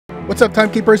What's up,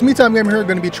 timekeepers? Me, Time Gamer here.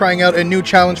 Going to be trying out a new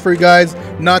challenge for you guys.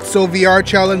 Not so VR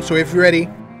challenge. So if you're ready,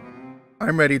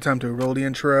 I'm ready. Time to roll the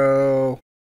intro.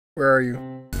 Where are you?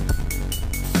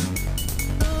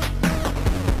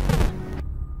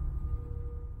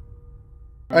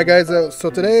 Alright, guys. So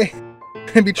today, I'm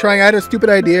going to be trying. I had a stupid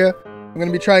idea. I'm going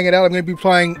to be trying it out. I'm going to be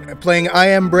playing I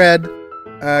Am Bread.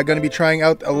 Going to be trying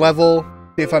out a level.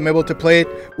 See if I'm able to play it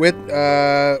with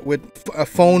a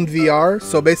phone VR.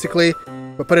 So basically,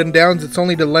 if I put it down, it's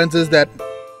only the lenses that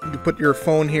you put your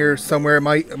phone here somewhere. Am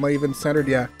I even centered?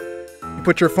 Yeah. You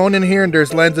put your phone in here, and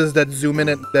there's lenses that zoom in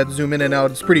and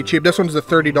out. It's pretty cheap. This one's a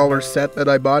 $30 set that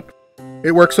I bought.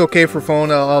 It works okay for phone.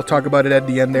 I'll talk about it at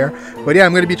the end there. But yeah,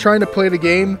 I'm going to be trying to play the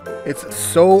game. It's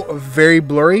so very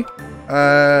blurry.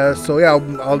 So yeah,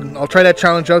 I'll try that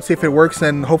challenge out, see if it works,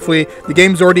 and hopefully the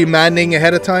game's already maddening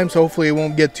ahead of time, so hopefully it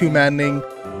won't get too maddening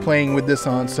playing with this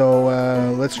on. So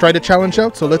let's try the challenge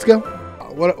out. So let's go.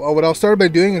 What I'll start by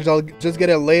doing is I'll just get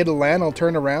a lay of the land. I'll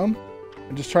turn around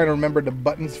and just try to remember the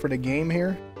buttons for the game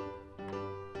here.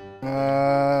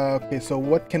 Okay, so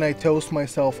what can I toast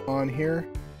myself on here?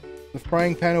 The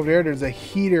frying pan over there. There's a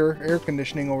heater, air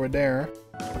conditioning over there.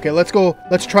 Okay, let's go.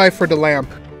 Let's try for the lamp.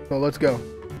 So let's go.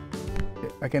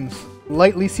 I can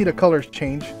lightly see the colors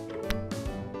change.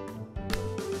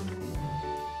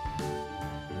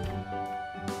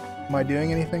 Am I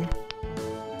doing anything?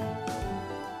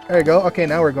 There you go. Okay,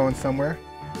 now we're going somewhere.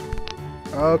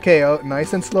 Okay, oh,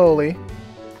 nice and slowly.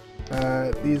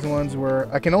 These ones were...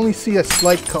 I can only see a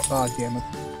slight... Oh, damn it.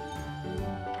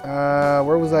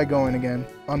 Where was I going again?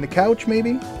 On the couch,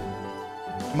 maybe?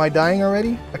 Am I dying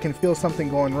already? I can feel something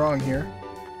going wrong here.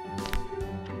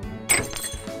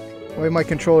 Why is my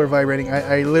controller vibrating?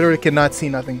 I literally cannot see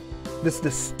nothing. This is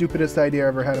the stupidest idea I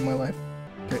ever had in my life.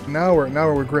 Okay, now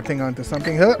we're gripping onto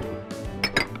something. Huh?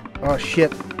 Oh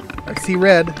shit. I see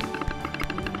red.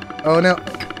 Oh no.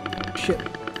 Shit.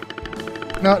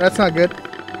 No, that's not good.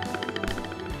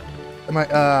 Am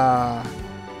I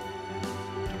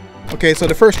Okay, so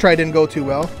the first try didn't go too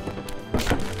well.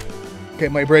 Okay,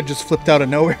 my bread just flipped out of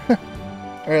nowhere.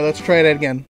 Alright, let's try that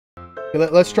again.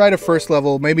 Let's try the first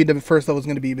level. Maybe the first level is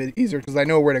going to be a bit easier because I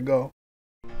know where to go.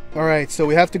 Alright, so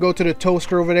we have to go to the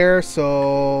toaster over there,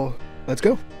 so let's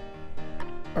go.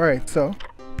 Alright, so.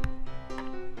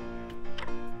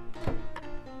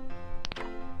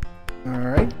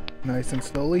 Alright, nice and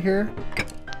slowly here.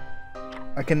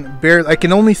 I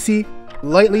can only see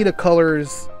lightly the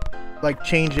colors like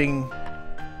changing.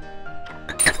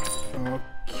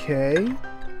 Okay.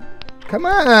 Come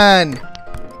on!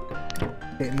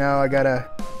 Okay, now I gotta...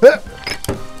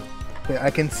 Okay, I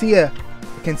can see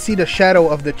the shadow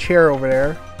of the chair over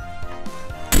there.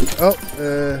 Oh,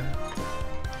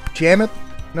 jam it.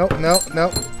 No.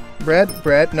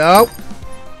 Bread, no.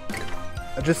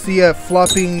 I just see a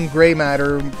flopping gray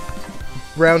matter.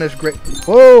 Brownish gray.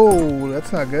 Whoa,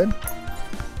 that's not good.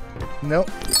 Nope.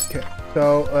 Okay,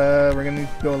 so, we're gonna need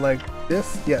to go like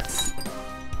this. Yes.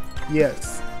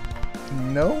 Yes.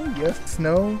 No. Yes.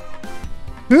 No.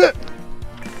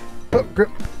 Oh, grip.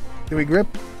 Did we grip?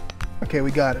 Okay,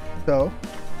 we got it. So,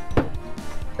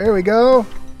 there we go.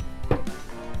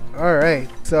 Alright,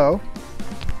 so.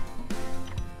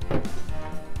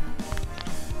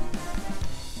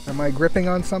 Am I gripping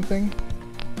on something?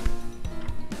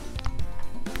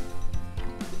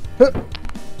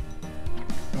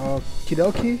 Okie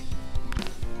dokie.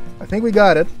 I think we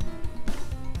got it.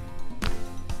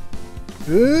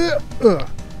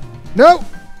 No!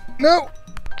 No!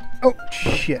 Oh,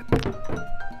 shit.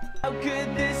 How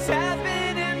could this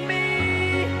happen to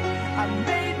me? I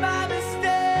made my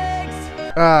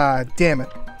mistakes. Ah, damn it.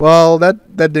 Well,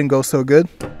 that didn't go so good.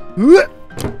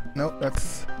 Nope,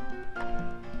 that's...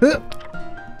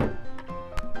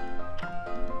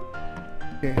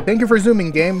 Okay, thank you for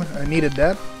zooming, game. I needed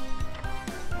that.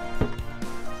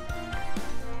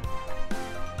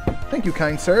 Thank you,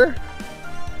 kind sir.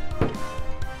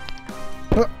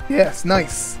 Oh, yes,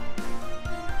 nice.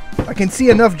 I can see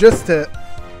enough just to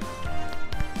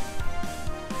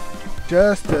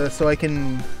so I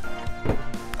can,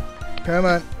 come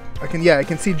on, I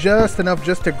can see just enough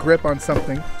just to grip on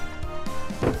something.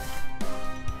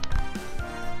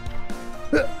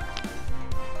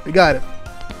 We got it.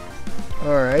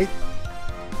 Alright.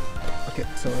 Okay,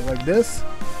 so like this.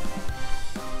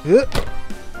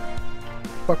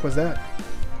 Fuck was that?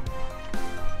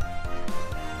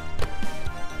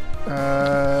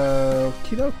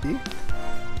 Okie dokie.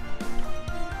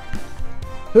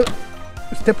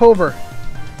 Let's tip over.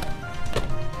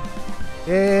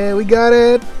 Yeah, we got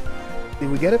it. Did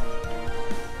we get it?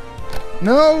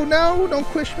 No, don't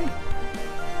push me.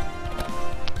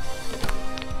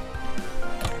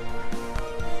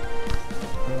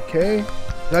 Okay.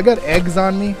 I got eggs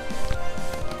on me.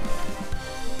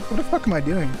 What the fuck am I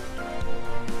doing?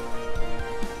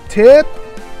 Tip.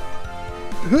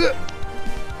 Huh.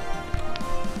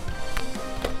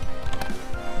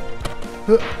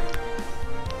 Huh.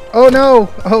 Oh no!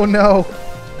 Oh no!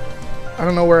 I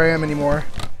don't know where I am anymore.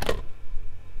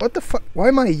 What the fuck? Why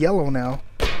am I yellow now?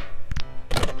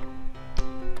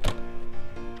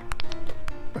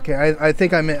 Okay, I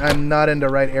think I'm not in the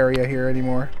right area here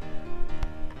anymore.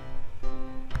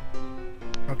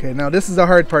 Okay, now this is the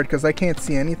hard part because I can't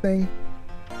see anything.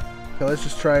 So let's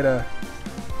just try to...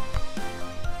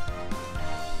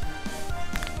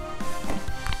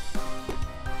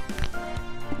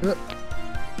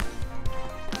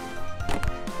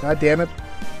 God damn it.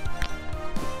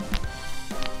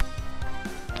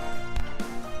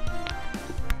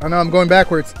 Oh no, I'm going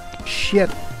backwards. Shit.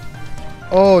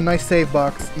 Oh, nice save,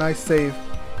 Box. Nice save.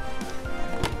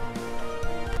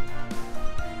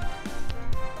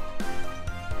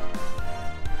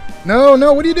 No,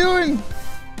 no, what are you doing?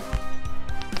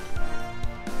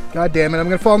 God damn it, I'm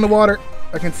gonna fall in the water.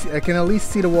 I can at least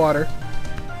see the water.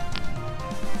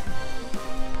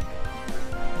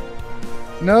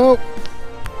 No.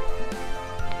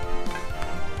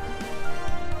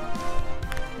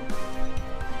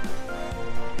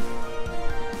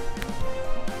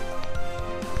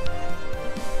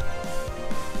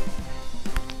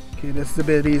 Okay, this is a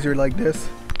bit easier like this.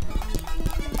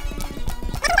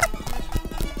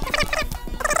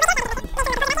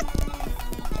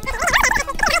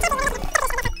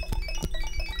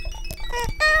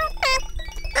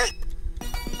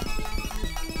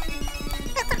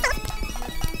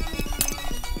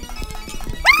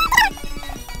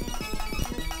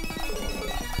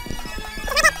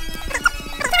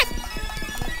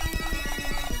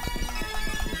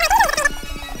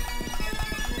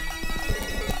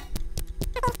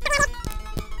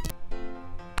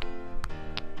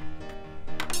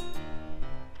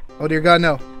 Oh dear God,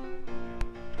 no.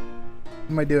 What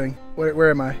am I doing?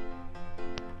 Where am I?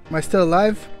 Am I still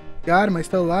alive? God, am I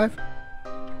still alive?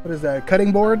 What is that?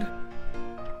 Cutting board?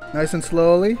 Nice and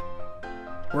slowly.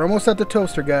 We're almost at the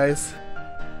toaster, guys.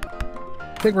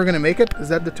 I think we're gonna make it. Is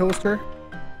that the toaster?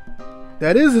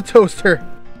 That is a toaster!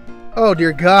 Oh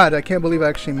dear God, I can't believe I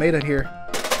actually made it here.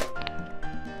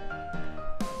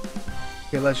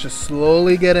 Okay, let's just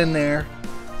slowly get in there.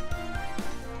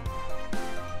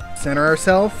 Center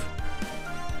ourselves.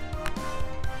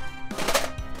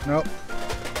 Nope.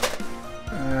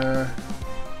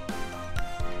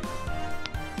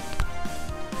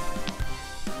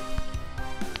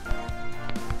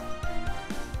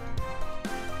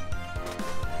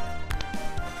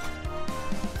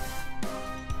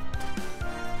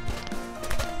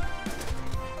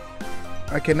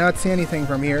 I cannot see anything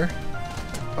from here.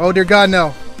 Oh dear God,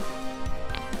 no.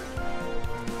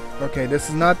 Okay, this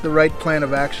is not the right plan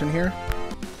of action here.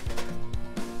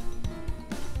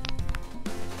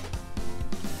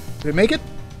 Did I make it?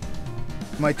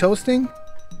 Am I toasting?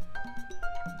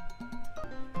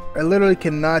 I literally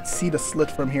cannot see the slit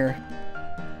from here.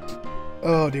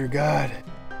 Oh dear God.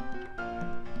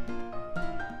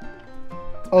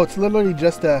 Oh, it's literally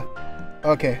just a...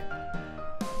 Okay.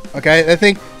 Okay, I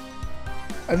think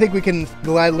we can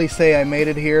gladly say I made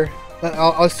it here.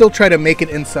 I'll still try to make it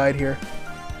inside here.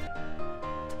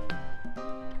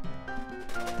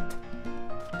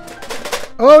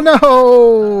 Oh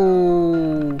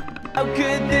no! How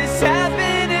could this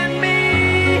happen to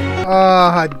me?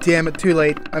 Ah, damn it! Too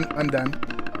late. I'm done.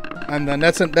 I'm done.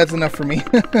 That's enough for me.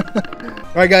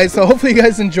 All right, guys. So hopefully you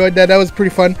guys enjoyed that. That was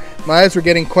pretty fun. My eyes were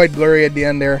getting quite blurry at the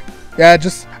end there. Yeah,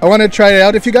 I want to try it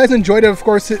out. If you guys enjoyed it, of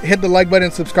course, hit the like button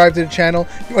and subscribe to the channel.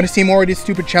 If you want to see more of these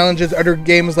stupid challenges, other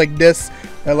games like this,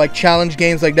 like challenge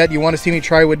games like that, you want to see me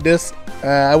try with this.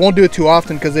 I won't do it too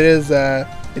often because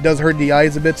it does hurt the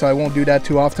eyes a bit, so I won't do that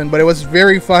too often. But it was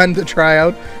very fun to try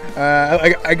out.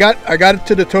 I got it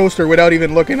to the toaster without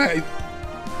even looking. I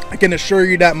can assure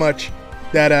you that much.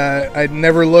 That I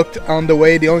never looked on the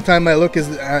way. The only time I look is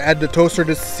at the toaster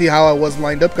to see how I was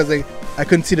lined up because I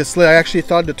couldn't see the slit. I actually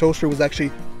thought the toaster was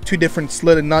actually two different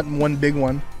slits and not one big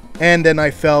one. And then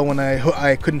I fell when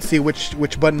I couldn't see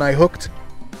which button I hooked.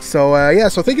 So yeah,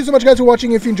 so thank you so much guys for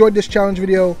watching. If you enjoyed this challenge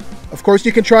video, of course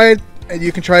you can try it.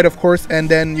 You can try it, of course, and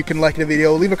then you can like the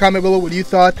video. Leave a comment below what you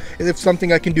thought, if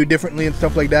something I can do differently and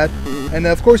stuff like that. And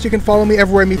of course, you can follow me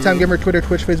everywhere: MeTimeGamer, Twitter,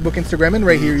 Twitch, Facebook, Instagram, and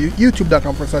right here,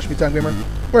 YouTube.com/MeTimeGamer,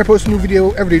 where I post a new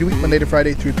video every day of the week, Monday to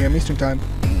Friday, 3 p.m. Eastern Time.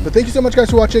 But thank you so much, guys,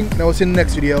 for watching, and I will see you in the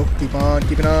next video. Keep on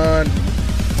keeping on.